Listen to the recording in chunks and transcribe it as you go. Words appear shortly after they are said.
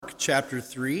chapter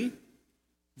 3,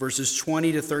 verses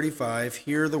 20 to 35.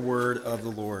 Hear the word of the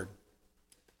Lord.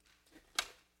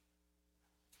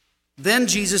 Then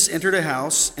Jesus entered a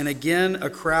house, and again a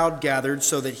crowd gathered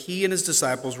so that he and his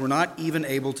disciples were not even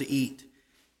able to eat.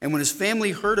 And when his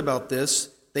family heard about this,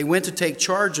 they went to take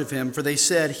charge of him, for they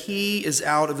said, "He is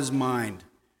out of his mind."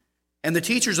 And the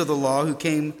teachers of the law who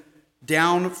came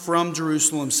down from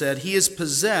Jerusalem said, "He is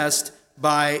possessed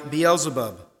by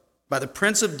Beelzebub, by the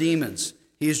prince of demons.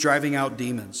 He is driving out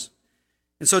demons."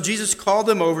 And so Jesus called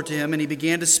them over to him, and he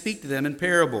began to speak to them in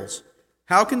parables.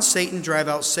 "How can Satan drive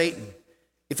out Satan?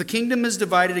 If a kingdom is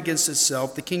divided against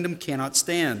itself, the kingdom cannot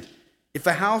stand. If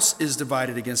a house is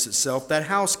divided against itself, that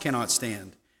house cannot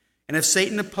stand. And if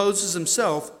Satan opposes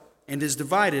himself and is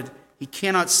divided, he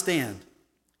cannot stand.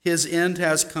 His end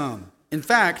has come. In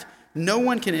fact, no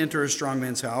one can enter a strong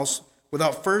man's house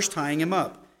without first tying him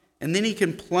up, and then he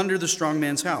can plunder the strong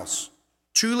man's house.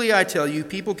 Truly I tell you,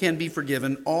 people can be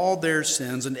forgiven all their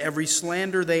sins and every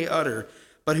slander they utter,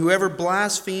 but whoever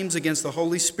blasphemes against the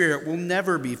Holy Spirit will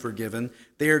never be forgiven.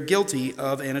 They are guilty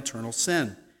of an eternal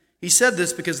sin." He said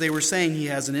this because they were saying he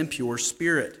has an impure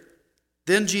spirit.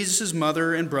 Then Jesus'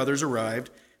 mother and brothers arrived.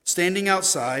 Standing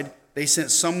outside, they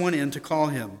sent someone in to call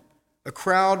him. A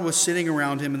crowd was sitting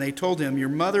around him, and they told him, "Your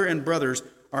mother and brothers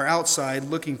are outside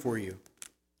looking for you."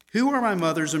 "Who are my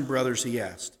mothers and brothers?" he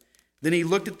asked. Then he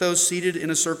looked at those seated in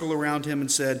a circle around him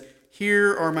and said,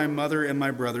 "Here are my mother and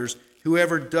my brothers.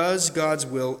 Whoever does God's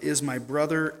will is my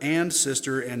brother and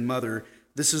sister and mother."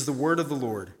 This is the word of the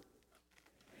Lord.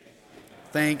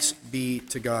 Thanks be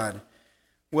to God.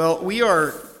 Well, we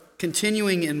are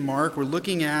continuing in Mark. We're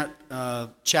looking at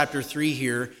chapter 3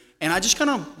 here, and I just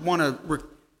kind of want to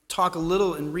talk a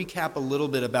little and recap a little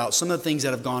bit about some of the things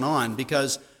that have gone on,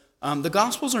 because the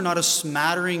Gospels are not a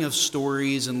smattering of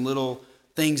stories and little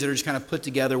things that are just kind of put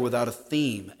together without a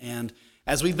theme. And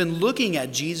as we've been looking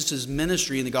at Jesus'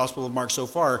 ministry in the Gospel of Mark so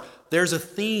far, there's a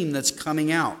theme that's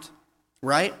coming out,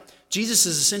 right? Jesus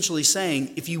is essentially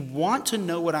saying, if you want to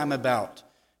know what I'm about,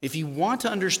 if you want to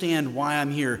understand why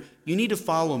I'm here, you need to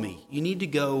follow me. You need to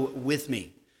go with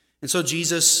me. And so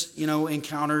Jesus,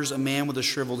 encounters a man with a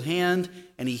shriveled hand,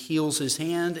 and he heals his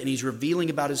hand, and he's revealing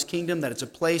about his kingdom, that it's a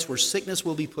place where sickness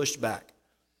will be pushed back.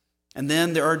 And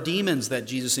then there are demons that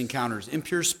Jesus encounters,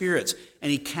 impure spirits, and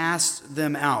he casts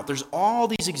them out. There's all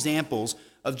these examples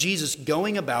of Jesus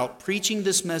going about preaching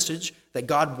this message that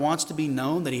God wants to be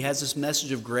known, that he has this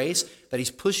message of grace, that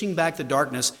he's pushing back the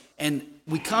darkness. And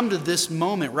we come to this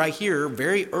moment right here,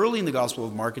 very early in the Gospel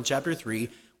of Mark in chapter 3,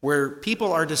 where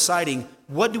people are deciding,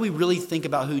 what do we really think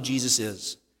about who Jesus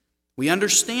is? We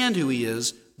understand who he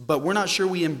is, but we're not sure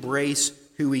we embrace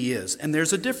who he is. And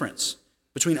there's a difference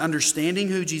between understanding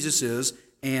who Jesus is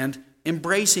and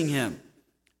embracing him.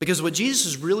 Because what Jesus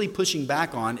is really pushing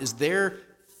back on is their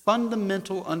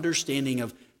fundamental understanding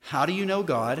of how do you know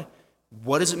God?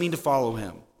 What does it mean to follow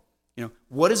him?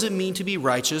 What does it mean to be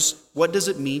righteous? What does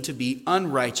it mean to be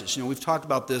unrighteous? We've talked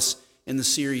about this in the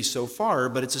series so far,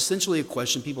 but it's essentially a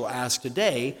question people ask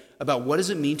today about what does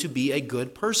it mean to be a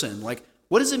good person? Like,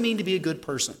 what does it mean to be a good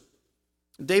person?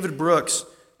 David Brooks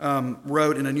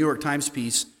wrote in a New York Times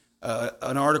piece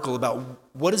an article about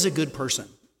what is a good person.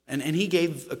 And he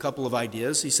gave a couple of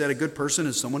ideas. He said a good person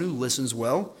is someone who listens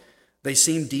well. They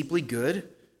seem deeply good.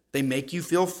 They make you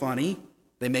feel funny.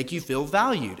 They make you feel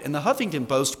valued. And the Huffington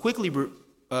Post quickly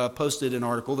posted an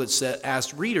article that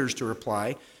asked readers to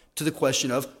reply to the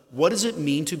question of what does it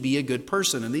mean to be a good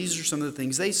person? And these are some of the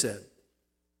things they said.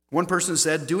 One person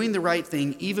said, doing the right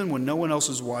thing even when no one else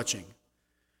is watching.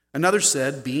 Another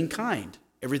said, being kind.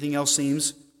 Everything else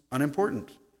seems unimportant.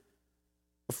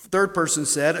 A third person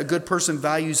said, a good person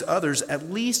values others at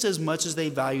least as much as they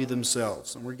value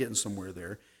themselves. And we're getting somewhere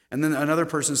there. And then another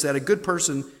person said, a good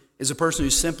person is a person who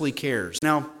simply cares.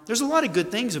 Now, there's a lot of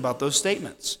good things about those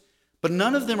statements, but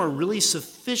none of them are really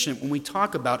sufficient when we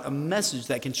talk about a message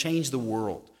that can change the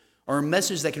world, or a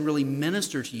message that can really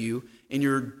minister to you in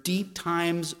your deep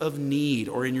times of need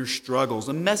or in your struggles,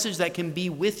 a message that can be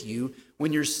with you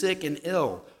when you're sick and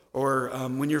ill, or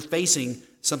when you're facing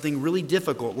something really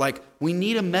difficult. Like, we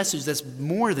need a message that's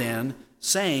more than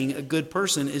saying a good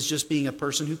person is just being a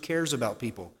person who cares about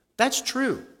people. That's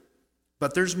true,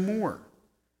 but there's more.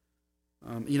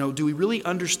 Do we really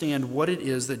understand what it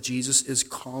is that Jesus is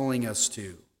calling us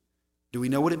to? Do we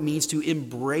know what it means to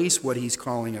embrace what he's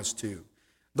calling us to?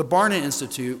 The Barna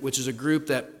Institute, which is a group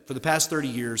that for the past 30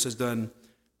 years has done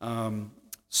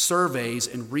surveys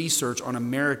and research on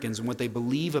Americans and what they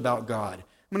believe about God.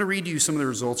 I'm going to read you some of the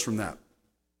results from that.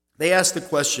 They asked the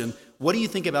question, what do you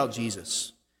think about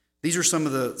Jesus? These are some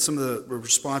of the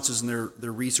responses in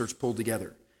their research pulled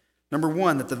together. Number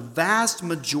one, that the vast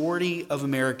majority of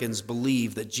Americans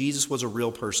believe that Jesus was a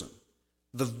real person.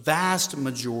 The vast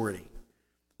majority.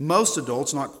 Most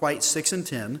adults, not quite 6 in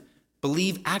 10,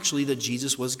 believe actually that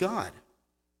Jesus was God.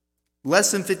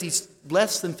 Less than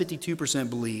 52%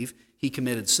 believe he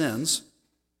committed sins.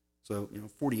 So,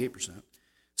 48%.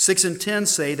 6 in 10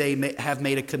 say they have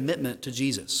made a commitment to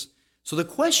Jesus. So the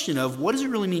question of what does it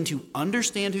really mean to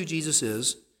understand who Jesus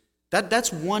is,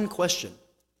 that's one question.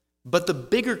 But the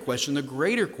bigger question, the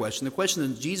greater question, the question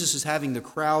that Jesus is having the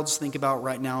crowds think about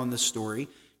right now in this story,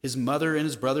 his mother and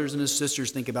his brothers and his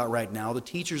sisters think about right now, the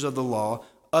teachers of the law,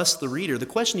 us, the reader, the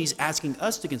question he's asking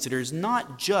us to consider is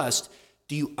not just,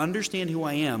 do you understand who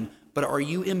I am, but are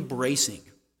you embracing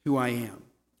who I am?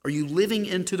 Are you living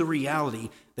into the reality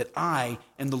that I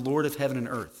am the Lord of heaven and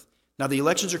earth? Now, the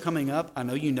elections are coming up. I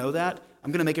know you know that.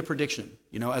 I'm going to make a prediction,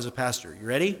 as a pastor. You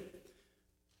ready?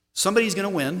 Somebody's going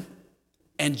to win,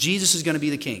 and Jesus is going to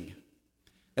be the king.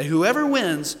 And whoever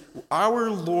wins, our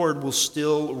Lord will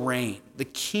still reign. The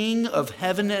King of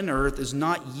heaven and earth is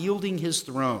not yielding his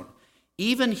throne.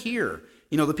 Even here,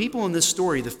 the people in this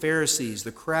story, the Pharisees,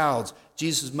 the crowds,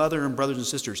 Jesus' mother and brothers and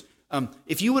sisters,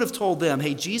 if you would have told them,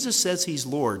 hey, Jesus says he's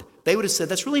Lord, they would have said,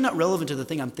 that's really not relevant to the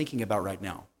thing I'm thinking about right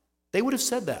now. They would have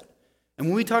said that. And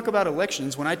when we talk about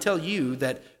elections, when I tell you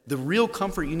that the real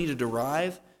comfort you need to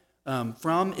derive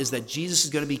from is that Jesus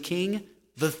is going to be king,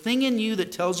 the thing in you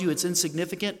that tells you it's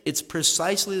insignificant, it's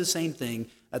precisely the same thing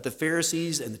that the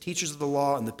Pharisees and the teachers of the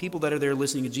law and the people that are there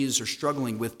listening to Jesus are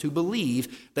struggling with, to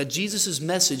believe that Jesus'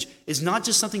 message is not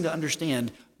just something to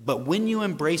understand, but when you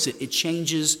embrace it, it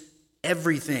changes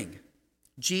everything.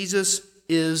 Jesus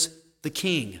is the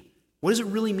king. What does it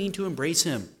really mean to embrace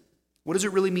him? What does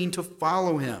it really mean to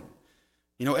follow him?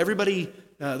 Everybody,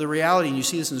 the reality, and you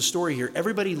see this in the story here,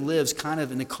 everybody lives kind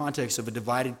of in the context of a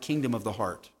divided kingdom of the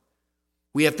heart.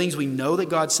 We have things we know that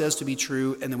God says to be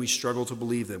true, and then we struggle to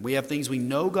believe them. We have things we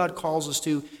know God calls us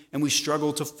to, and we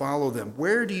struggle to follow them.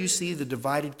 Where do you see the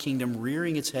divided kingdom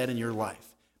rearing its head in your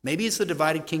life? Maybe it's the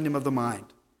divided kingdom of the mind.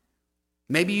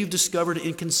 Maybe you've discovered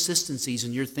inconsistencies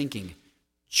in your thinking.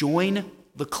 Join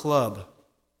the club.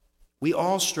 We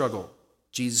all struggle.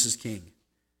 Jesus is king.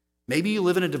 Maybe you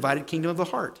live in a divided kingdom of the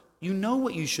heart. You know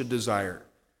what you should desire,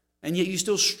 and yet you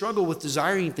still struggle with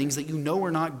desiring things that you know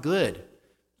are not good.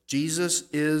 Jesus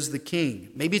is the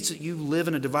king. Maybe it's that you live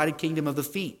in a divided kingdom of the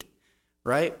feet,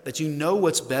 right? That you know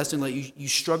what's best and that you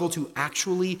struggle to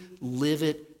actually live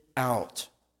it out.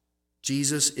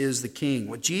 Jesus is the king.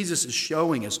 What Jesus is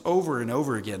showing us over and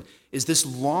over again is this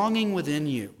longing within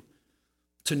you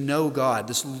to know God,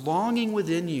 this longing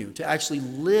within you to actually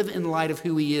live in light of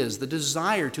who he is, the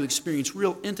desire to experience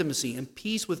real intimacy and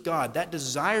peace with God, that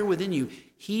desire within you,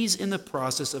 he's in the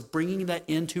process of bringing that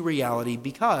into reality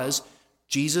because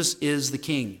Jesus is the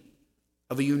king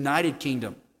of a united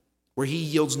kingdom where he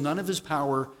yields none of his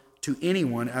power to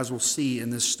anyone, as we'll see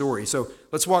in this story. So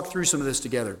let's walk through some of this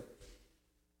together.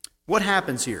 What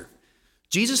happens here?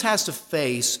 Jesus has to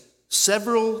face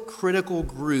several critical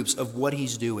groups of what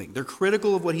he's doing. They're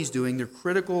critical of what he's doing. They're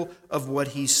critical of what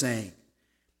he's saying.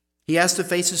 He has to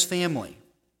face his family,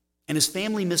 and his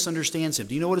family misunderstands him.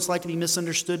 Do you know what it's like to be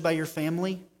misunderstood by your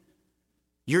family?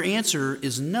 Your answer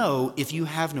is no if you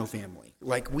have no family.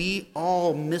 Like, we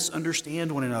all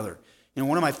misunderstand one another.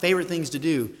 One of my favorite things to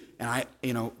do,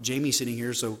 and Jamie's sitting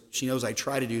here, so she knows I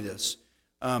try to do this,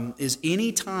 is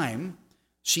any time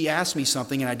she asks me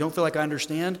something and I don't feel like I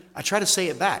understand, I try to say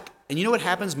it back. And you know what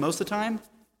happens most of the time?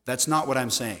 That's not what I'm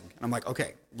saying. I'm like,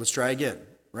 okay, let's try again,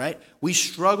 right? We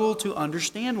struggle to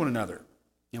understand one another.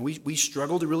 We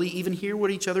struggle to really even hear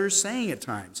what each other is saying at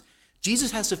times.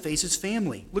 Jesus has to face his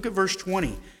family. Look at verse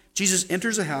 20. Jesus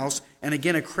enters a house, and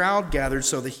again a crowd gathered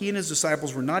so that he and his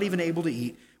disciples were not even able to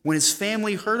eat. When his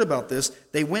family heard about this,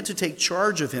 they went to take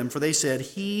charge of him, for they said,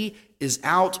 he is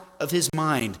out of his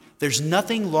mind. There's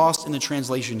nothing lost in the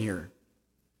translation here.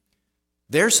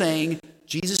 They're saying,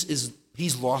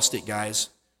 he's lost it, guys.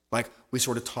 Like, we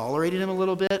sort of tolerated him a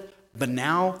little bit, but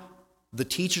now the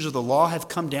teachers of the law have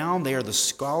come down. They are the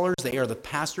scholars. They are the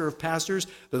pastor of pastors.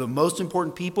 They're the most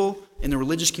important people in the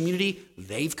religious community.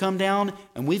 They've come down,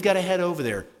 and we've got to head over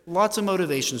there. Lots of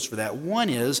motivations for that. One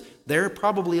is they're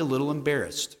probably a little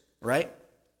embarrassed, right?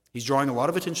 He's drawing a lot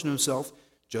of attention to himself.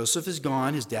 Joseph is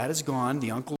gone. His dad is gone.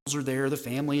 The uncles are there. The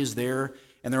family is there.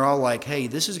 And they're all like, hey,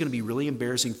 this is going to be really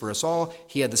embarrassing for us all.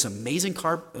 He had this amazing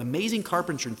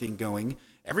carpentry thing going.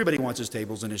 Everybody wants his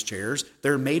tables and his chairs.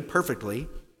 They're made perfectly.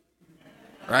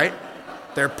 Right?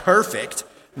 They're perfect.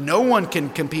 No one can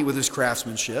compete with his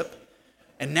craftsmanship.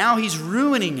 And now he's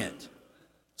ruining it.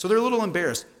 So they're a little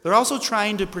embarrassed. They're also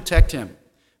trying to protect him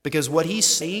because what he's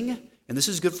saying and this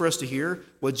is good for us to hear,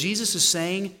 what Jesus is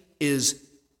saying is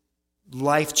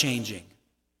life-changing.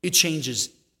 It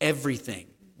changes everything.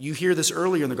 You hear this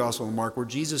earlier in the Gospel of Mark where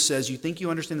Jesus says, you think you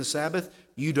understand the Sabbath?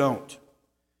 You don't.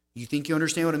 You think you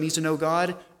understand what it means to know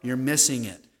God? You're missing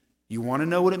it. You want to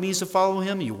know what it means to follow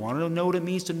him? You want to know what it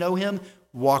means to know him?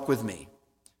 Walk with me.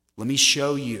 Let me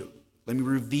show you. Let me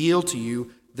reveal to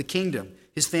you the kingdom.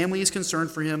 His family is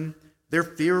concerned for him. They're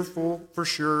fearful for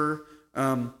sure.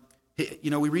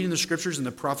 We read in the scriptures in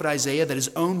the prophet Isaiah that his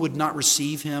own would not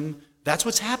receive him. That's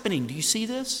what's happening. Do you see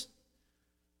this?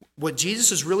 What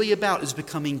Jesus is really about is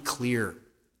becoming clear.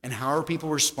 And how are people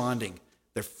responding?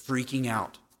 They're freaking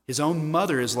out. His own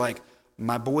mother is like,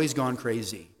 my boy's gone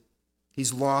crazy.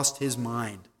 He's lost his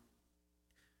mind.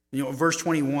 Verse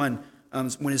 21,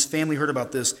 when his family heard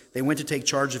about this, they went to take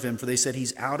charge of him, for they said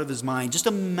he's out of his mind. Just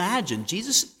imagine,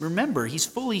 Jesus, remember, he's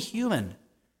fully human.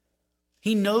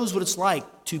 He knows what it's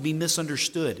like to be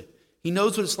misunderstood. He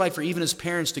knows what it's like for even his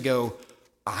parents to go,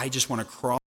 I just want to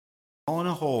crawl in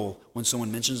a hole when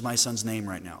someone mentions my son's name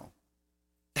right now.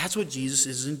 That's what Jesus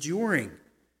is enduring.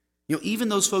 Even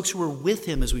those folks who are with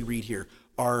him, as we read here,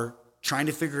 are trying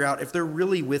to figure out if they're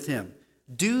really with him.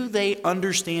 Do they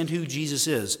understand who Jesus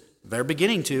is? They're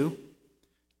beginning to.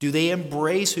 Do they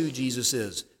embrace who Jesus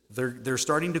is? They're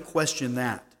starting to question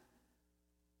that.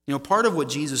 Part of what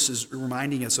Jesus is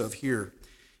reminding us of here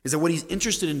is that what he's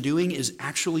interested in doing is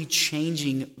actually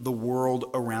changing the world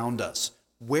around us.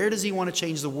 Where does he want to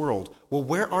change the world? Well,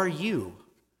 where are you?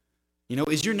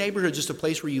 Is your neighborhood just a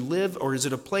place where you live, or is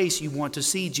it a place you want to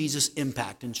see Jesus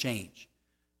impact and change?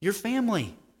 Your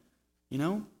family,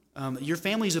 your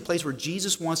family is a place where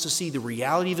Jesus wants to see the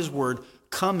reality of his word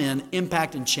come in,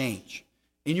 impact, and change.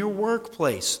 In your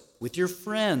workplace, with your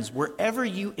friends, wherever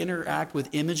you interact with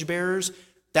image bearers,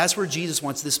 that's where Jesus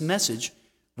wants this message,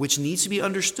 which needs to be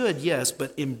understood, yes,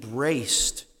 but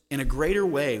embraced in a greater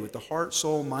way with the heart,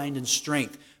 soul, mind, and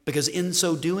strength. Because in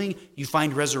so doing, you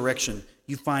find resurrection.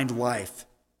 You find life.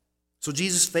 So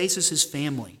Jesus faces his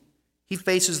family. He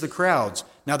faces the crowds.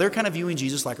 Now, they're kind of viewing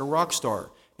Jesus like a rock star.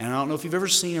 And I don't know if you've ever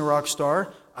seen a rock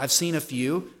star. I've seen a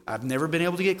few. I've never been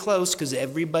able to get close because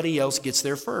everybody else gets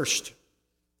there first.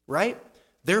 Right?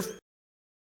 They're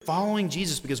following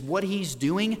Jesus because what he's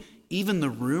doing, even the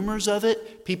rumors of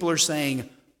it, people are saying,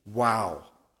 wow,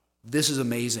 this is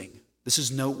amazing. This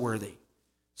is noteworthy.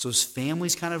 So his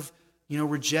family's kind of,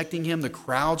 rejecting him. The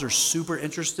crowds are super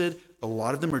interested. A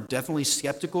lot of them are definitely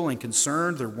skeptical and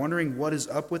concerned. They're wondering what is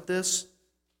up with this.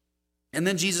 And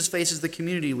then Jesus faces the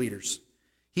community leaders.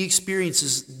 He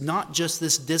experiences not just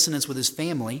this dissonance with his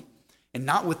family and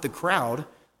not with the crowd,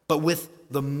 but with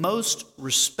the most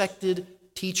respected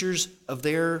teachers of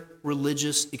their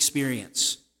religious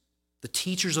experience, the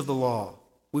teachers of the law.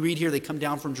 We read here they come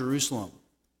down from Jerusalem,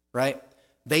 right?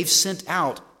 They've sent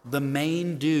out the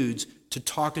main dudes to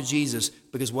talk to Jesus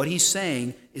because what he's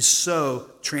saying is so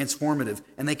transformative.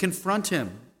 And they confront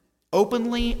him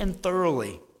openly and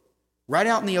thoroughly. Right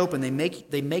out in the open, they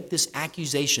make this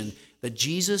accusation that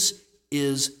Jesus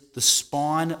is the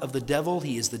spawn of the devil.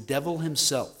 He is the devil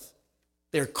himself.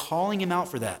 They're calling him out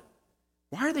for that.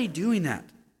 Why are they doing that?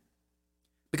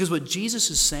 Because what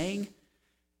Jesus is saying,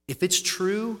 if it's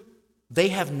true, they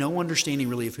have no understanding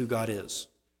really of who God is.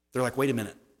 They're like, wait a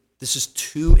minute, this is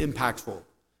too impactful.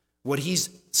 What he's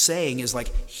saying is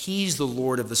like, he's the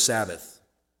Lord of the Sabbath.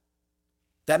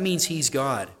 That means he's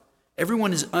God.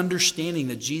 Everyone is understanding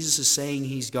that Jesus is saying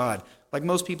he's God, like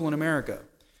most people in America.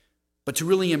 But to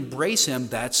really embrace him,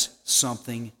 that's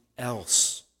something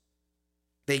else.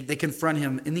 They confront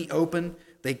him in the open.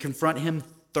 They confront him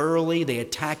thoroughly. They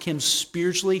attack him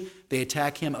spiritually. They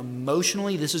attack him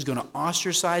emotionally. This is going to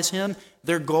ostracize him.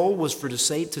 Their goal was to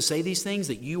say these things,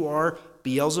 that you are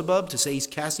Beelzebub, to say he's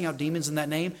casting out demons in that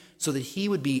name, so that he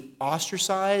would be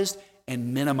ostracized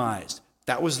and minimized.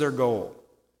 That was their goal.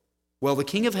 Well, the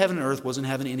King of heaven and earth wasn't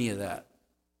having any of that.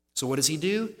 So what does he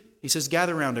do? He says,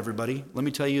 gather around, everybody. Let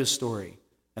me tell you a story.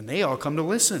 And they all come to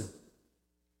listen.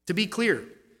 To be clear,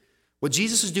 what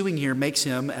Jesus is doing here makes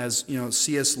him, as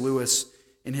C.S. Lewis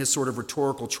in his sort of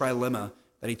rhetorical trilemma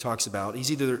that he talks about,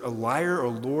 he's either a liar, a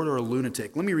lord, or a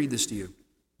lunatic. Let me read this to you.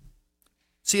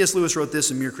 C.S. Lewis wrote this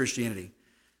in Mere Christianity.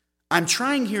 I'm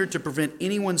trying here to prevent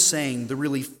anyone saying the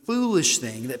really foolish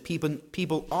thing that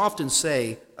people often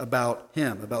say about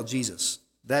him, about Jesus.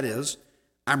 That is,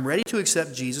 I'm ready to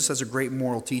accept Jesus as a great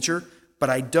moral teacher,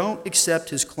 but I don't accept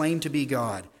his claim to be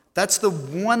God. That's the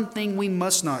one thing we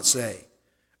must not say.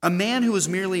 A man who was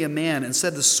merely a man and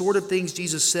said the sort of things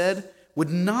Jesus said would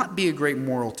not be a great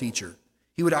moral teacher.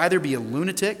 He would either be a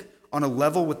lunatic on a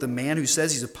level with the man who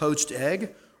says he's a poached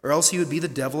egg, or else he would be the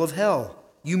devil of hell.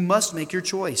 You must make your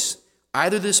choice.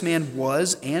 Either this man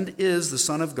was and is the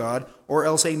Son of God, or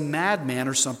else a madman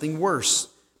or something worse.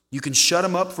 You can shut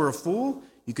him up for a fool,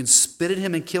 you can spit at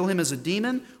him and kill him as a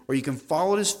demon, or you can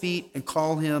fall at his feet and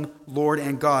call him Lord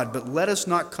and God. But let us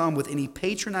not come with any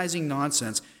patronizing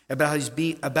nonsense about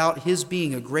his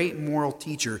being a great moral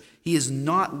teacher. He has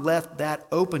not left that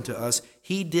open to us.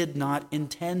 He did not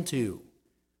intend to.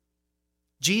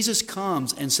 Jesus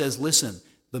comes and says, listen,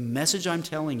 the message I'm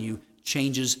telling you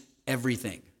changes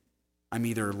everything. I'm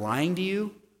either lying to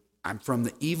you, I'm from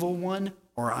the evil one,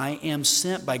 or I am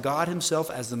sent by God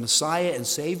himself as the Messiah and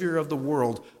Savior of the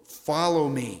world. Follow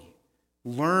me.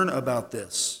 Learn about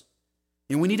this.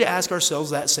 And we need to ask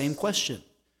ourselves that same question.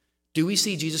 Do we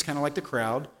see Jesus kind of like the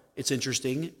crowd? It's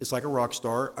interesting. It's like a rock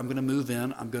star. I'm going to move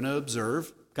in. I'm going to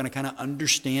observe. Going to kind of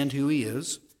understand who he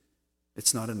is.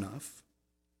 It's not enough.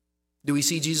 Do we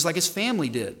see Jesus like his family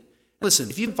did? Listen,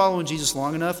 if you've been following Jesus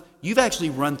long enough, you've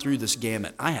actually run through this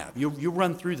gamut. I have. You'll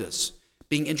run through this.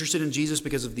 Being interested in Jesus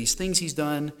because of these things he's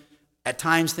done. At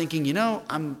times thinking,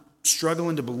 I'm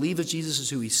struggling to believe that Jesus is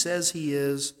who he says he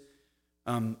is.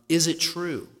 Is it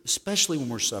true? Especially when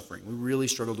we're suffering. We really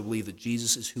struggle to believe that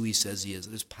Jesus is who he says he is.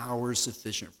 That his power is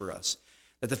sufficient for us.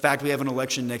 That the fact we have an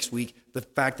election next week, the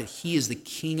fact that he is the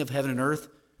King of heaven and earth,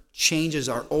 changes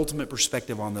our ultimate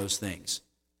perspective on those things.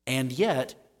 And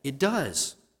yet, it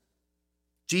does.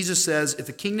 Jesus says, if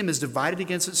a kingdom is divided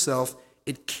against itself,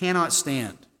 it cannot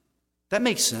stand. That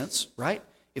makes sense, right?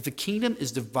 If a kingdom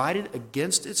is divided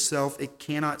against itself, it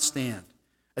cannot stand.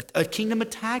 A kingdom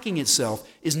attacking itself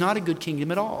is not a good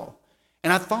kingdom at all.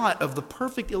 And I thought of the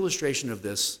perfect illustration of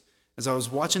this as I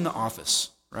was watching The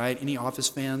Office, right? Any Office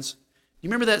fans? You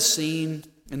remember that scene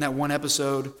in that one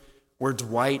episode where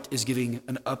Dwight is giving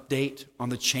an update on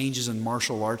the changes in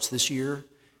martial arts this year?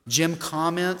 Jim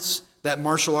comments that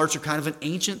martial arts are kind of an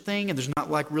ancient thing and there's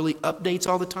not like really updates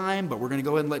all the time, but we're going to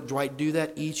go ahead and let Dwight do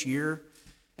that each year.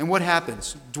 And what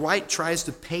happens? Dwight tries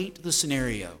to paint the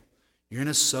scenario. You're in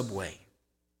a subway,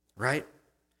 right?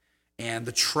 And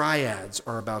the triads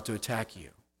are about to attack you.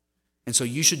 And so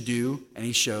you should do, and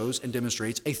he shows and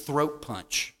demonstrates, a throat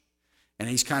punch. And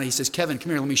he says, Kevin,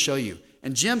 come here, let me show you.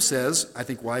 And Jim says, I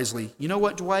think wisely, you know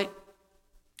what, Dwight?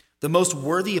 The most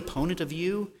worthy opponent of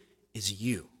you is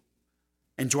you.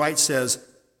 And Dwight says,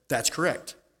 that's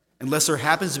correct, unless there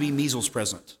happens to be measles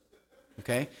present.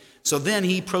 Okay? So then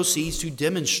he proceeds to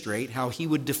demonstrate how he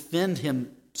would defend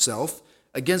himself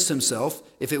against himself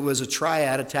if it was a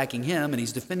triad attacking him and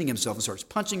he's defending himself and starts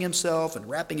punching himself and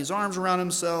wrapping his arms around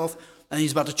himself and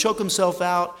he's about to choke himself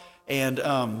out. And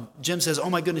Jim says, oh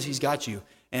my goodness, he's got you.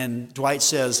 And Dwight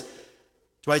says,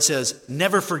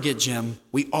 never forget, Jim,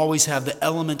 we always have the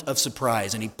element of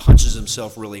surprise. And he punches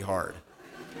himself really hard.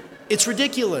 It's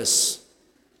ridiculous.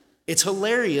 It's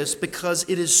hilarious because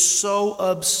it is so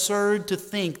absurd to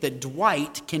think that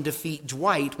Dwight can defeat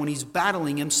Dwight when he's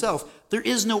battling himself. There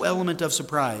is no element of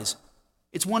surprise.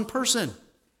 It's one person.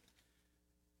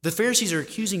 The Pharisees are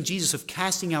accusing Jesus of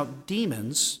casting out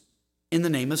demons in the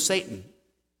name of Satan,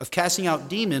 of casting out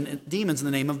demons in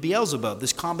the name of Beelzebub,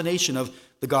 this combination of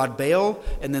the god Baal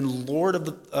and then Lord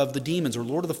of the demons, or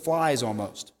Lord of the flies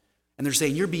almost. And they're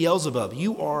saying, you're Beelzebub.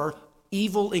 You are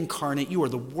evil incarnate. You are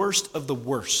the worst of the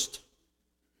worst.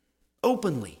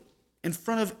 Openly, in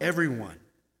front of everyone.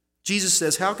 Jesus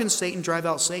says, how can Satan drive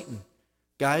out Satan?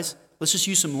 Guys, let's just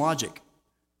use some logic.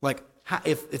 Like,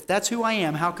 if that's who I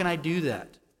am, how can I do that?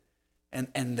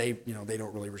 And they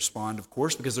don't really respond, of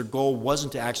course, because their goal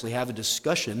wasn't to actually have a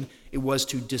discussion. It was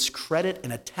to discredit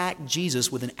and attack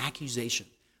Jesus with an accusation.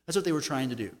 That's what they were trying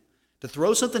to do. To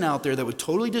throw something out there that would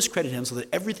totally discredit him so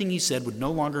that everything he said would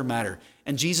no longer matter.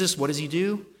 And Jesus, what does he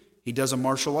do? He does a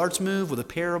martial arts move with a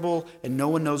parable, and no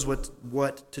one knows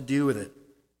what to do with it.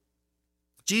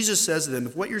 Jesus says to them,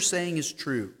 if what you're saying is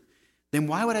true, then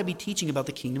why would I be teaching about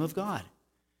the kingdom of God?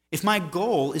 If my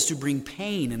goal is to bring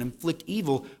pain and inflict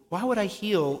evil, why would I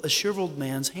heal a shriveled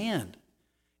man's hand?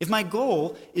 If my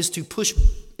goal is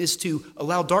to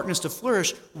allow darkness to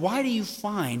flourish, why do you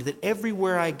find that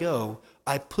everywhere I go,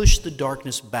 I push the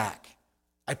darkness back?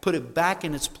 I put it back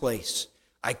in its place.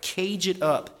 I cage it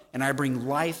up, and I bring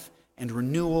life and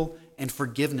renewal and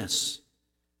forgiveness.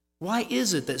 Why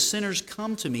is it that sinners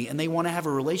come to me and they want to have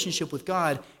a relationship with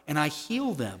God, and I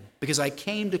heal them? Because I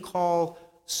came to call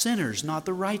sinners, not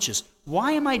the righteous.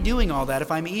 Why am I doing all that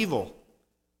if I'm evil?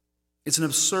 It's an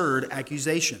absurd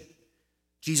accusation.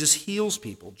 Jesus heals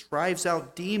people, drives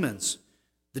out demons.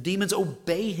 The demons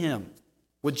obey him.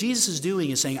 What Jesus is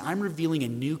doing is saying, I'm revealing a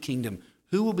new kingdom.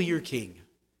 Who will be your king?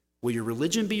 Will your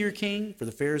religion be your king for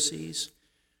the Pharisees?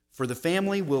 For the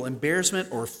family, will embarrassment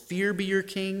or fear be your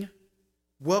king?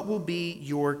 What will be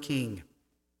your king?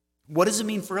 What does it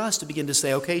mean for us to begin to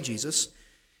say, okay, Jesus,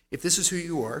 if this is who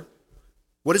you are,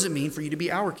 what does it mean for you to be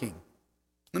our king?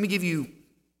 Let me give you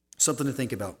something to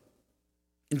think about.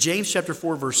 In James chapter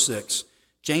 4, verse 6,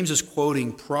 James is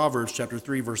quoting Proverbs chapter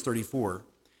 3, verse 34.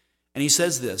 And he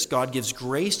says this, God gives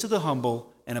grace to the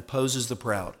humble and opposes the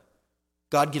proud.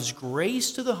 God gives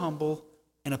grace to the humble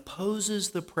and opposes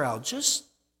the proud. Just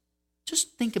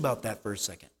think about that for a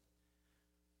second.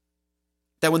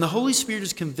 That when the Holy Spirit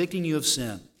is convicting you of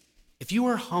sin, if you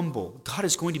are humble, God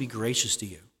is going to be gracious to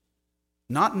you.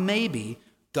 Not maybe,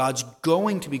 God's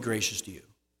going to be gracious to you.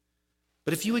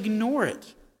 But if you ignore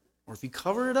it, or if you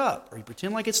cover it up, or you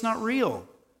pretend like it's not real,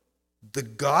 the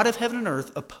God of heaven and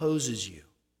earth opposes you.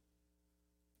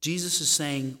 Jesus is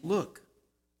saying, look,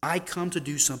 I come to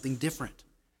do something different.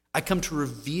 I come to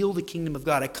reveal the kingdom of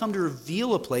God. I come to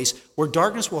reveal a place where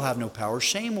darkness will have no power,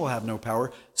 shame will have no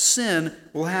power, sin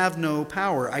will have no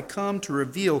power. I come to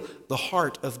reveal the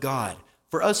heart of God.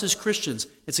 For us as Christians,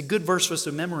 it's a good verse for us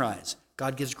to memorize.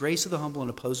 God gives grace to the humble and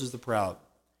opposes the proud.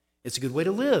 It's a good way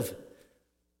to live.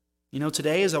 You know,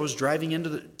 today as I was driving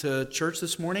into church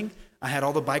this morning, I had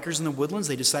all the bikers in the Woodlands.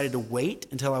 They decided to wait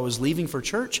until I was leaving for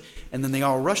church, and then they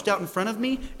all rushed out in front of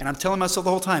me, and I'm telling myself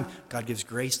the whole time, God gives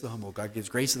grace to the humble, God gives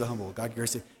grace to the humble, God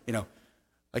gives grace to,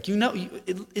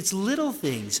 it's little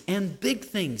things and big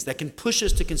things that can push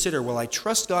us to consider, will I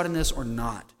trust God in this or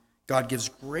not? God gives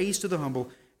grace to the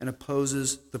humble and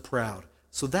opposes the proud.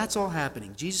 So that's all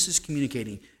happening. Jesus is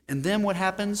communicating. And then what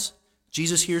happens?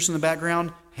 Jesus hears from the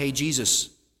background, hey,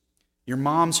 Jesus, your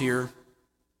mom's here,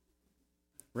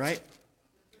 right?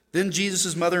 Then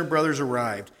Jesus' mother and brothers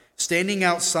arrived. Standing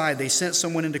outside, they sent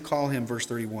someone in to call him, verse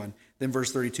 31. Then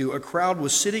verse 32, a crowd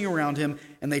was sitting around him,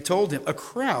 and they told him, the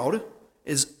crowd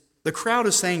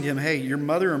is saying to him, hey, your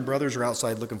mother and brothers are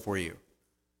outside looking for you.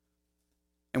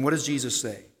 And what does Jesus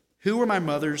say? Who are my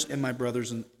mothers and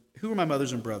brothers?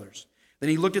 Then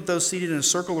he looked at those seated in a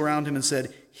circle around him and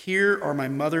said, here are my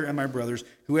mother and my brothers.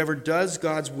 Whoever does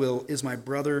God's will is my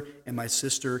brother and my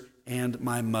sister and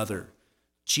my mother.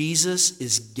 Jesus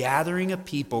is gathering a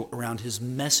people around his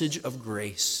message of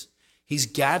grace. He's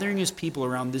gathering his people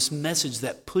around this message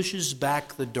that pushes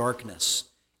back the darkness.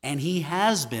 And he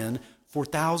has been for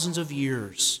thousands of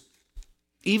years.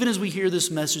 Even as we hear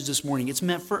this message this morning, it's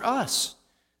meant for us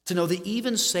to know that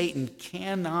even Satan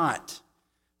cannot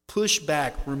push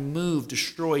back, remove,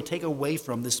 destroy, take away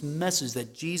from this message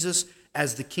that Jesus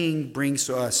as the King brings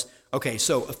to us. Okay,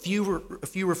 so a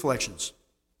few reflections.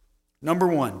 Number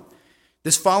one,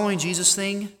 this following Jesus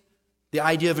thing, the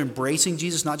idea of embracing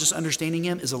Jesus, not just understanding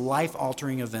him, is a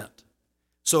life-altering event.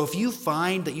 So if you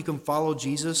find that you can follow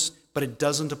Jesus, but it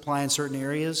doesn't apply in certain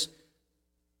areas,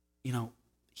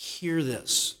 hear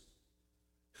this.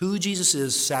 Who Jesus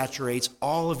is saturates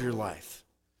all of your life.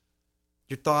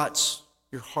 Your thoughts,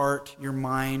 your heart, your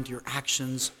mind, your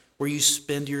actions, where you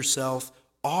spend yourself,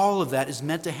 all of that is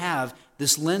meant to have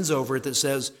this lens over it that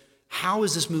says, how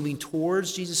is this moving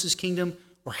towards Jesus' kingdom,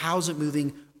 or how is it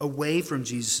moving away from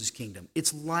Jesus' kingdom?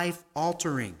 It's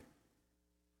life-altering.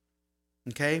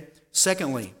 Okay?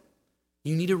 Secondly,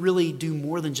 you need to really do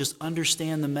more than just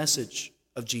understand the message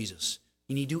of Jesus.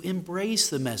 You need to embrace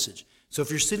the message. So if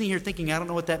you're sitting here thinking, I don't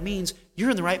know what that means, you're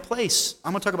in the right place.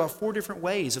 I'm going to talk about 4 different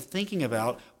ways of thinking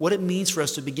about what it means for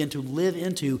us to begin to live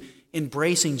into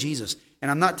embracing Jesus.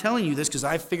 And I'm not telling you this because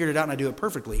I've figured it out and I do it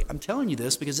perfectly. I'm telling you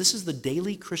this because this is the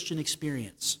daily Christian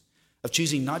experience of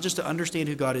choosing not just to understand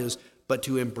who God is, but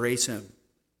to embrace him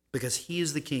because he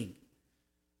is the King.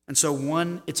 And so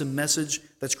one, it's a message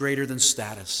that's greater than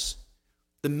status.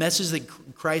 The message that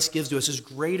Christ gives to us is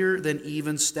greater than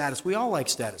even status. We all like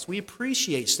status. We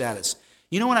appreciate status.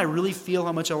 You know when I really feel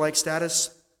how much I like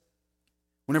status?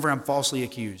 Whenever I'm falsely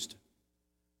accused.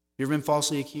 You ever been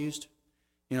falsely accused?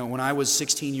 When I was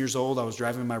 16 years old, I was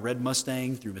driving my red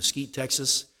Mustang through Mesquite,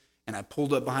 Texas, and I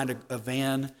pulled up behind a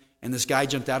van, and this guy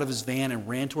jumped out of his van and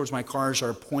ran towards my car and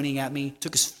started pointing at me,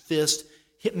 took his fist,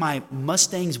 hit my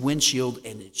Mustang's windshield,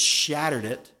 and it shattered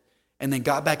it. And then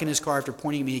got back in his car after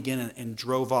pointing at me again and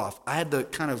drove off. I had the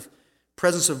kind of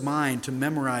presence of mind to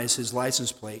memorize his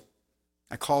license plate.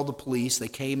 I called the police. They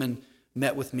came and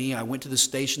met with me. I went to the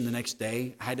station the next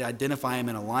day. I had to identify him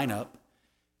in a lineup.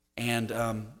 And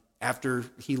after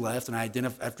he left, and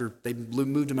after they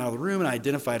moved him out of the room and I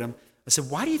identified him, I said,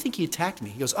 why do you think he attacked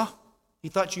me? He goes, he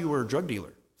thought you were a drug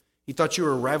dealer. He thought you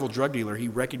were a rival drug dealer. He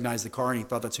recognized the car and he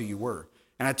thought that's who you were.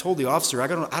 And I told the officer, I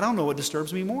don't know what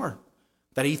disturbs me more.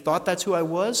 That he thought that's who I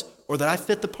was, or that I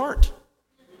fit the part.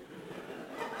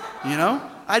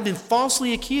 I'd been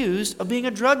falsely accused of being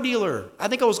a drug dealer. I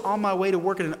think I was on my way to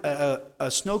work at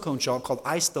a snow cone shop called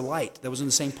Ice Delight that was in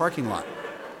the same parking lot.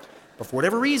 But for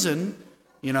whatever reason,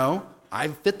 You know, I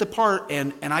fit the part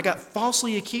and I got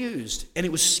falsely accused, and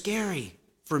it was scary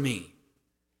for me.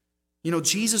 You know,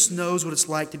 Jesus knows what it's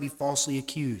like to be falsely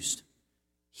accused.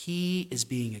 He is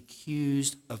being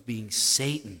accused of being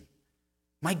Satan.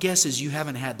 My guess is you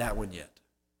haven't had that one yet.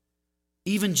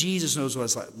 Even Jesus knows what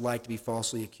it's like to be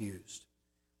falsely accused.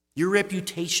 Your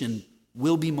reputation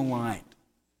will be maligned.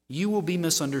 You will be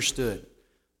misunderstood.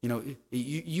 You know,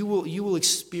 you will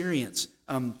experience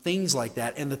things like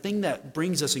that. And the thing that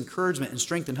brings us encouragement and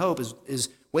strength and hope is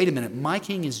wait a minute, my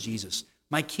king is Jesus.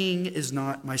 My king is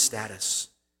not my status.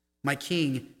 My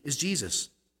king is Jesus.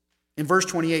 In verse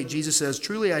 28, Jesus says,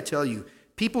 "Truly I tell you,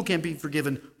 people can be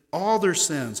forgiven all their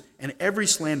sins and every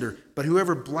slander, but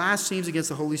whoever blasphemes against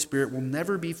the Holy Spirit will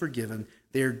never be forgiven.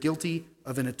 They are guilty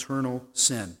of an eternal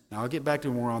sin." Now, I'll get back to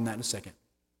more on that in a second.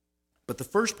 But the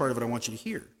first part of it I want you to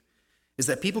hear is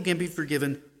that people can be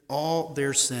forgiven all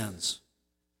their sins.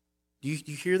 Do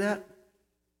you hear that?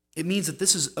 It means that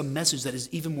this is a message that is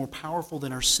even more powerful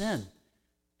than our sin.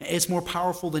 It's more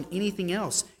powerful than anything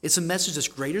else. It's a message that's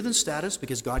greater than status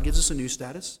because God gives us a new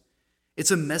status. It's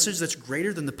a message that's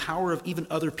greater than the power of even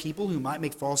other people who might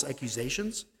make false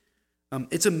accusations.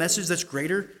 It's a message that's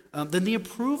greater than the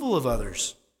approval of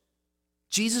others.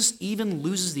 Jesus even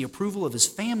loses the approval of his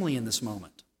family in this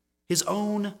moment. His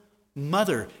own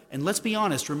mother. And let's be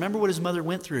honest, remember what his mother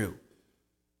went through.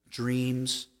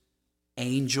 Dreams,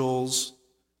 angels,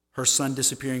 her son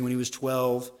disappearing when he was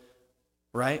 12,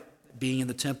 right? Being in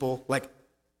the temple. Like,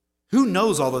 who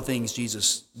knows all the things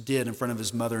Jesus did in front of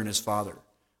his mother and his father?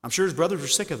 I'm sure his brothers were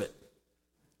sick of it.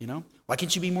 You know, why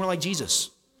can't you be more like Jesus?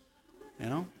 You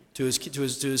know, to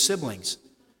his siblings.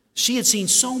 She had seen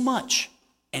so much,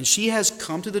 and she has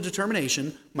come to the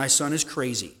determination, my son is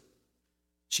crazy.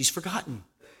 She's forgotten.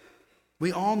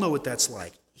 We all know what that's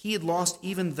like. He had lost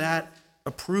even that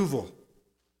approval.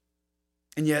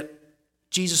 And yet,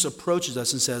 Jesus approaches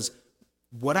us and says,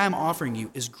 what I'm offering you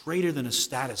is greater than a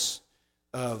status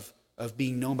of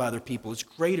being known by other people. It's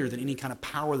greater than any kind of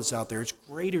power that's out there. It's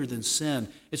greater than sin.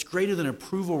 It's greater than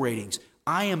approval ratings.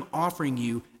 I am offering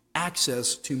you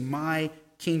access to my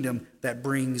kingdom that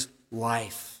brings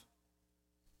life.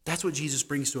 That's what Jesus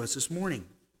brings to us this morning.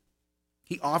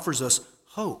 He offers us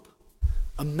hope,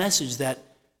 a message that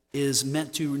is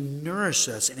meant to nourish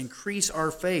us and increase our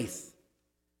faith.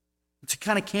 To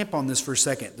kind of camp on this for a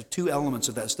second, the two elements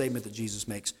of that statement that Jesus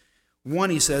makes.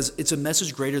 One, he says, it's a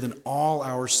message greater than all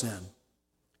our sin.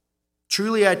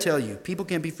 Truly I tell you, people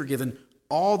can be forgiven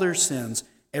all their sins,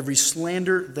 every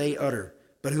slander they utter.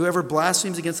 But whoever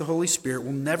blasphemes against the Holy Spirit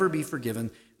will never be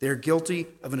forgiven. They are guilty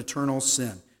of an eternal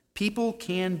sin. People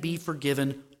can be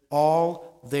forgiven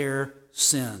all their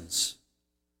sins.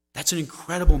 That's an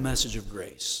incredible message of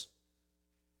grace.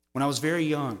 When I was very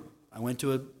young, I went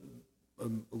to a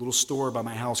little store by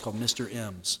my house called Mr.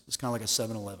 M's. It's kind of like a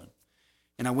 7-Eleven.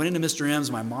 And I went into Mr. M's.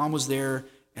 My mom was there,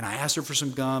 and I asked her for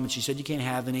some gum, and she said, you can't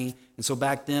have any. And so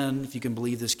back then, if you can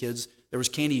believe this, kids, there was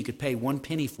candy you could pay 1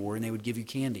 penny for, and they would give you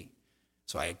candy.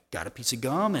 So I got a piece of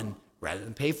gum, and rather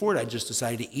than pay for it, I just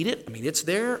decided to eat it. I mean, it's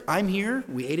there. I'm here.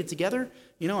 We ate it together.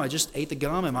 You know, I just ate the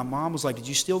gum, and my mom was like, did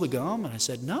you steal the gum? And I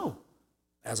said, no,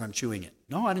 as I'm chewing it.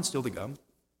 No, I didn't steal the gum.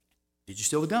 Did you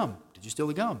steal the gum? Did you steal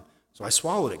the gum? So I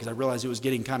swallowed it because I realized it was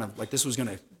getting kind of like this was going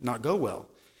to not go well.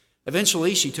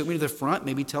 Eventually, she took me to the front,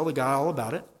 maybe tell the guy all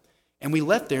about it. And we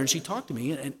left there, and she talked to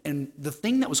me. And the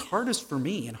thing that was hardest for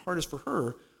me and hardest for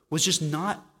her was just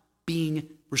not being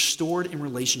restored in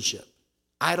relationship.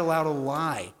 I had allowed a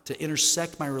lie to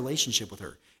intersect my relationship with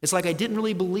her. It's like I didn't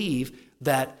really believe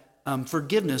that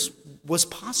forgiveness was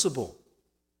possible.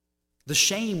 The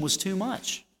shame was too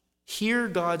much. Hear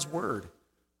God's word.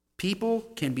 People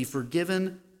can be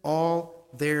forgiven all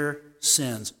their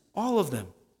sins, all of them.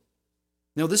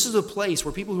 Now, this is a place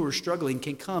where people who are struggling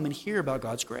can come and hear about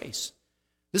God's grace.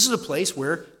 This is a place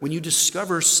where when you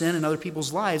discover sin in other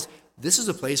people's lives, this is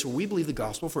a place where we believe the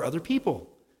gospel for other people.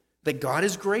 That God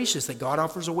is gracious, that God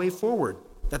offers a way forward,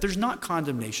 that there's not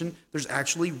condemnation, there's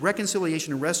actually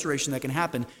reconciliation and restoration that can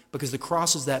happen because the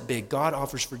cross is that big. God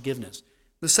offers forgiveness.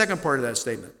 The second part of that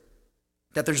statement,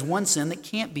 that there's one sin that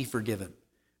can't be forgiven.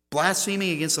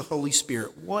 Blaspheming against the Holy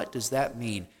Spirit. What does that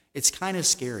mean? It's kind of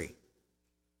scary.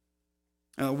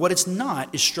 What it's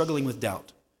not is struggling with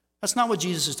doubt. That's not what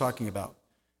Jesus is talking about.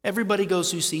 Everybody goes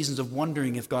through seasons of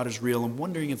wondering if God is real and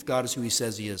wondering if God is who he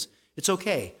says he is. It's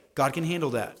okay. God can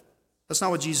handle that. That's not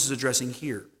what Jesus is addressing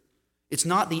here. It's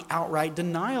not the outright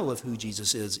denial of who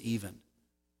Jesus is even.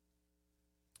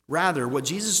 Rather, what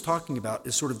Jesus is talking about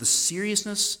is sort of the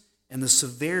seriousness and the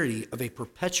severity of a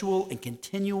perpetual and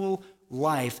continual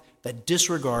life that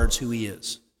disregards who he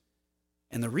is.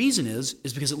 And the reason is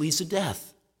because it leads to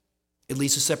death. It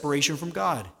leads to separation from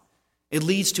God. It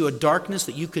leads to a darkness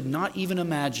that you could not even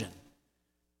imagine.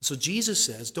 So Jesus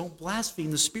says, don't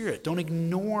blaspheme the Spirit. Don't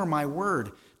ignore my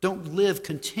word. Don't live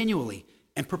continually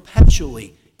and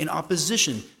perpetually in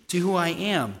opposition to who I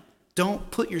am.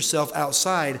 Don't put yourself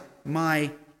outside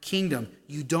my kingdom.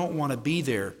 You don't want to be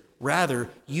there. Rather,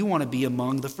 you want to be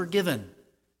among the forgiven.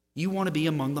 You want to be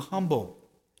among the humble.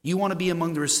 You want to be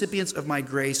among the recipients of my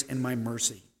grace and my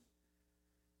mercy.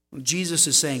 Jesus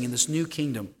is saying in this new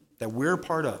kingdom that we're a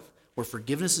part of, where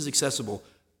forgiveness is accessible,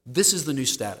 this is the new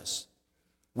status.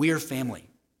 We are family.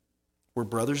 We're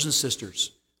brothers and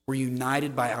sisters. We're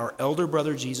united by our elder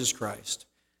brother, Jesus Christ.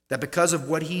 That because of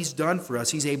what he's done for us,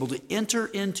 he's able to enter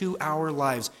into our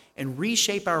lives and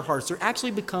reshape our hearts. There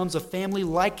actually becomes a family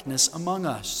likeness among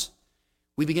us.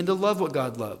 We begin to love what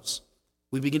God loves.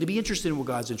 We begin to be interested in what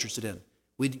God's interested in.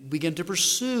 We begin to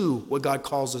pursue what God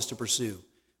calls us to pursue.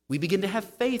 We begin to have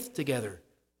faith together.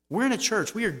 We're in a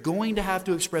church. We are going to have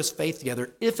to express faith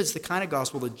together if it's the kind of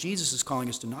gospel that Jesus is calling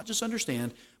us to not just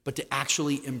understand, but to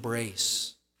actually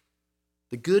embrace.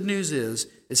 The good news is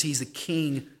he's the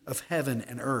King of heaven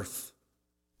and earth.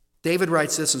 David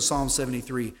writes this in Psalm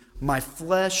 73, my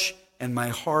flesh and my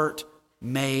heart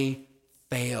may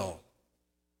fail.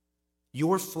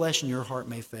 Your flesh and your heart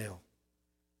may fail,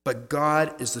 but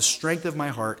God is the strength of my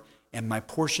heart and my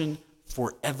portion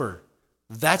forever.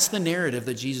 That's the narrative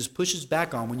that Jesus pushes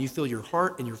back on when you feel your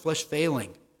heart and your flesh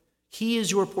failing. He is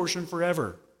your portion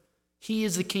forever. He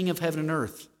is the King of heaven and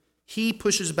earth. He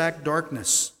pushes back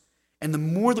darkness. And the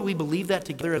more that we believe that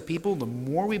together as people, the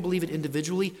more we believe it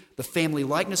individually, the family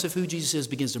likeness of who Jesus is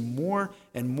begins to more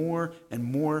and more and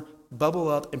more bubble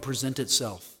up and present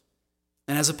itself.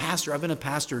 And as a pastor, I've been a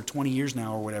pastor 20 years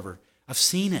now or whatever. I've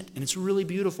seen it, and it's really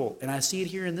beautiful. And I see it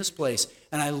here in this place,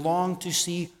 and I long to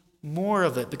see more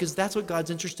of it, because that's what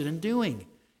God's interested in doing,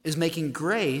 is making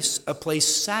grace a place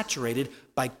saturated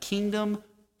by kingdom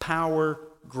power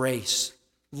grace,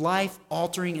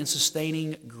 life-altering and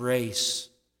sustaining grace,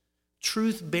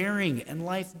 truth-bearing and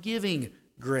life-giving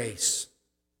grace.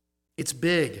 It's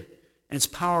big, and it's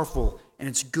powerful, and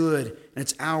it's good, and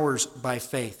it's ours by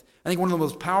faith. I think one of the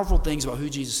most powerful things about who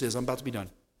Jesus is, I'm about to be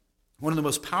done, one of the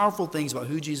most powerful things about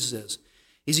who Jesus is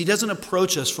he doesn't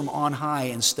approach us from on high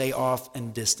and stay off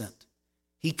and distant.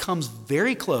 He comes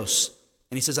very close,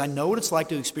 and he says, I know what it's like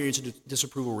to experience a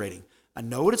disapproval rating. I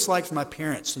know what it's like for my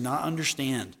parents to not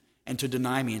understand and to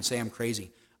deny me and say I'm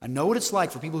crazy. I know what it's like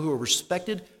for people who are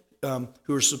respected,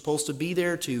 who are supposed to be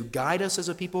there to guide us as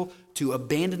a people, to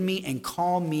abandon me and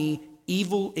call me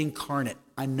evil incarnate.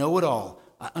 I know it all.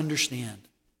 I understand.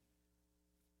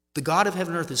 The God of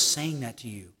heaven and earth is saying that to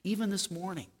you, even this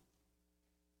morning.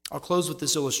 I'll close with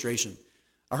this illustration.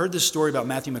 I heard this story about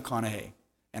Matthew McConaughey,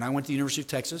 and I went to the University of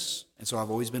Texas, and so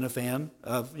I've always been a fan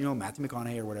of, Matthew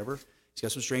McConaughey or whatever. He's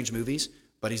got some strange movies,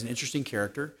 but he's an interesting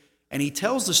character. And he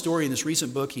tells the story in this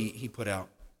recent book he put out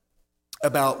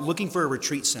about looking for a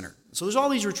retreat center. So there's all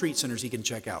these retreat centers he can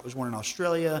check out. There's one in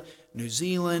Australia, New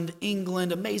Zealand,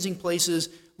 England, amazing places,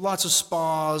 lots of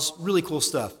spas, really cool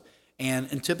stuff. And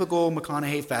in typical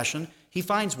McConaughey fashion, he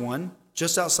finds one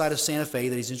just outside of Santa Fe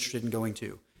that he's interested in going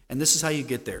to. And this is how you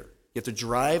get there. You have to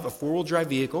drive a four-wheel drive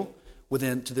vehicle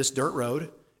to this dirt road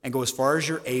and go as far as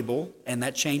you're able, and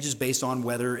that changes based on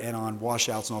weather and on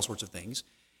washouts and all sorts of things.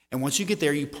 And once you get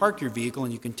there, you park your vehicle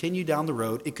and you continue down the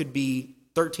road. It could be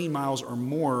 13 miles or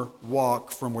more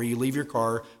walk from where you leave your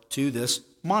car to this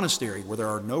monastery where there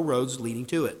are no roads leading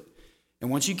to it. And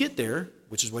once you get there,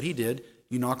 which is what he did,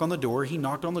 you knock on the door. He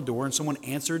knocked on the door, and someone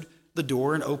answered the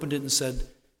door and opened it and said,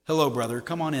 hello, brother,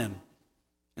 come on in.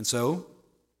 And so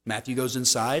Matthew goes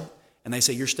inside, and they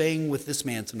say, you're staying with this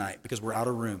man tonight because we're out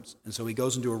of rooms. And so he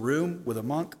goes into a room with a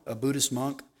monk, a Buddhist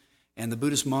monk, and the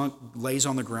Buddhist monk lays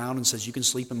on the ground and says, you can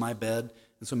sleep in my bed.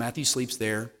 And so Matthew sleeps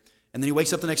there. And then he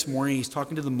wakes up the next morning, he's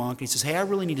talking to the monk, and he says, hey, I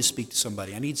really need to speak to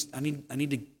somebody. I need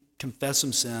to confess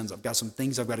some sins. I've got some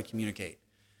things I've got to communicate.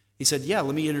 He said, yeah,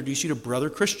 let me introduce you to Brother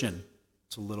Christian.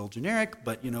 It's a little generic,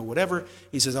 but whatever.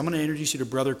 He says, I'm going to introduce you to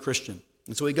Brother Christian.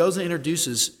 And so he goes and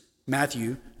introduces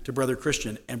Matthew to Brother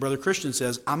Christian. And Brother Christian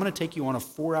says, I'm going to take you on a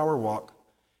 4-hour walk,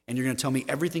 and you're going to tell me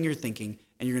everything you're thinking,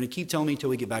 and you're going to keep telling me until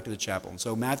we get back to the chapel. And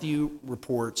so Matthew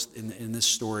reports in this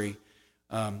story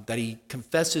that he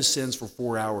confessed his sins for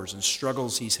 4 hours and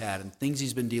struggles he's had and things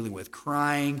he's been dealing with,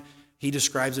 crying. He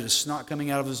describes it as snot coming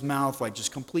out of his mouth, like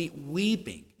just complete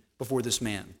weeping before this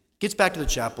man. Gets back to the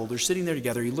chapel. They're sitting there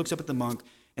together. He looks up at the monk,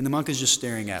 and the monk is just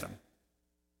staring at him.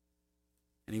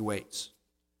 And he waits.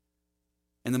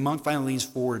 And the monk finally leans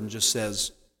forward and just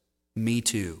says, me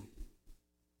too.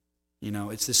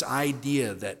 It's this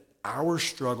idea that our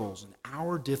struggles and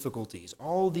our difficulties,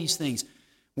 all these things,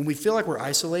 When we feel like we're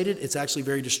isolated, it's actually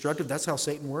very destructive. That's how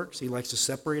Satan works. He likes to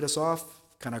separate us off,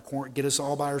 kind of get us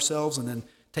all by ourselves, and then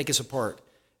take us apart.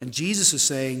 And Jesus is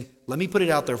saying, let me put it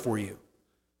out there for you.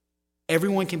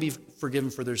 Everyone can be forgiven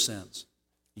for their sins.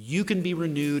 You can be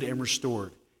renewed and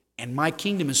restored. And my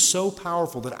kingdom is so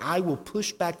powerful that I will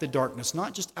push back the darkness,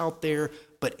 not just out there,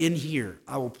 but in here.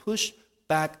 I will push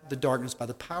back the darkness by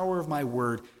the power of my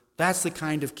word. That's the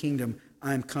kind of kingdom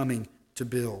I'm coming to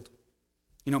build.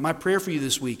 You know, my prayer for you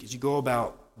this week as you go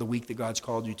about the week that God's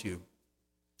called you to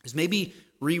is maybe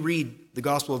reread the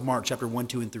Gospel of Mark, chapter 1,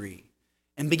 2, and 3,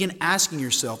 and begin asking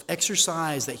yourself,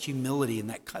 exercise that humility and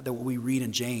that what we read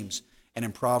in James and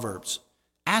in Proverbs.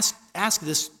 Ask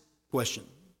this question: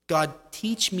 God,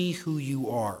 teach me who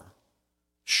you are.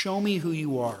 Show me who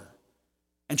you are.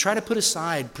 And try to put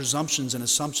aside presumptions and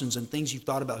assumptions and things you've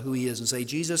thought about who he is and say,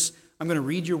 Jesus, I'm going to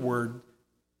read your word,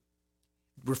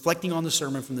 reflecting on the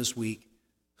sermon from this week.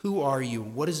 Who are you?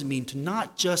 What does it mean to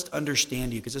not just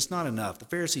understand you? Because it's not enough. The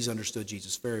Pharisees understood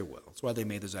Jesus very well. That's why they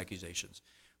made those accusations.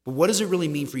 But what does it really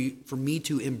mean for me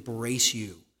to embrace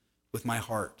you with my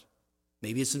heart?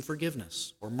 Maybe it's in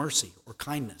forgiveness or mercy or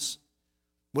kindness.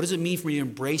 What does it mean for me to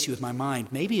embrace you with my mind?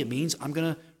 Maybe it means I'm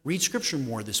going to read Scripture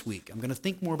more this week. I'm going to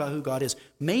think more about who God is.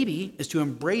 Maybe it's to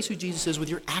embrace who Jesus is with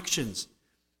your actions,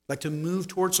 like to move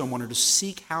towards someone or to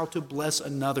seek how to bless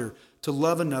another, to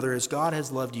love another as God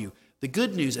has loved you. The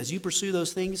good news, as you pursue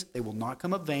those things, they will not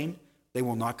come up vain. They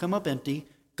will not come up empty.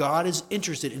 God is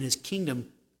interested in his kingdom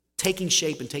taking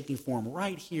shape and taking form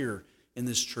right here in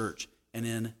this church and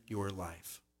in your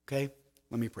life. Okay?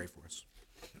 Let me pray for us.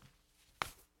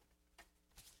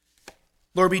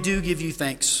 Lord, we do give you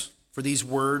thanks for these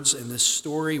words and this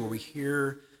story where we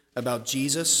hear about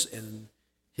Jesus and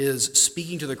his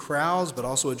speaking to the crowds, but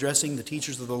also addressing the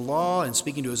teachers of the law and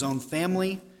speaking to his own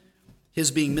family,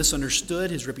 his being misunderstood,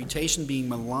 his reputation being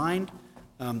maligned,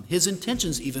 his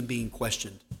intentions even being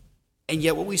questioned. And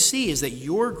yet what we see is that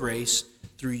your grace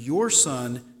through your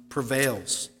Son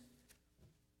prevails.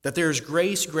 That there is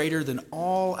grace greater than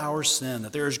all our sin.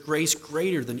 That there is grace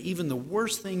greater than even the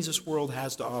worst things this world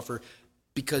has to offer,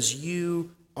 because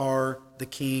you are the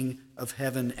King of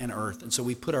heaven and earth. And so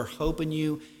we put our hope in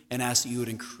you and ask that you would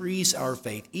increase our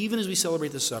faith, even as we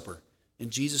celebrate the supper. In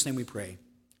Jesus' name we pray.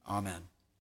 Amen.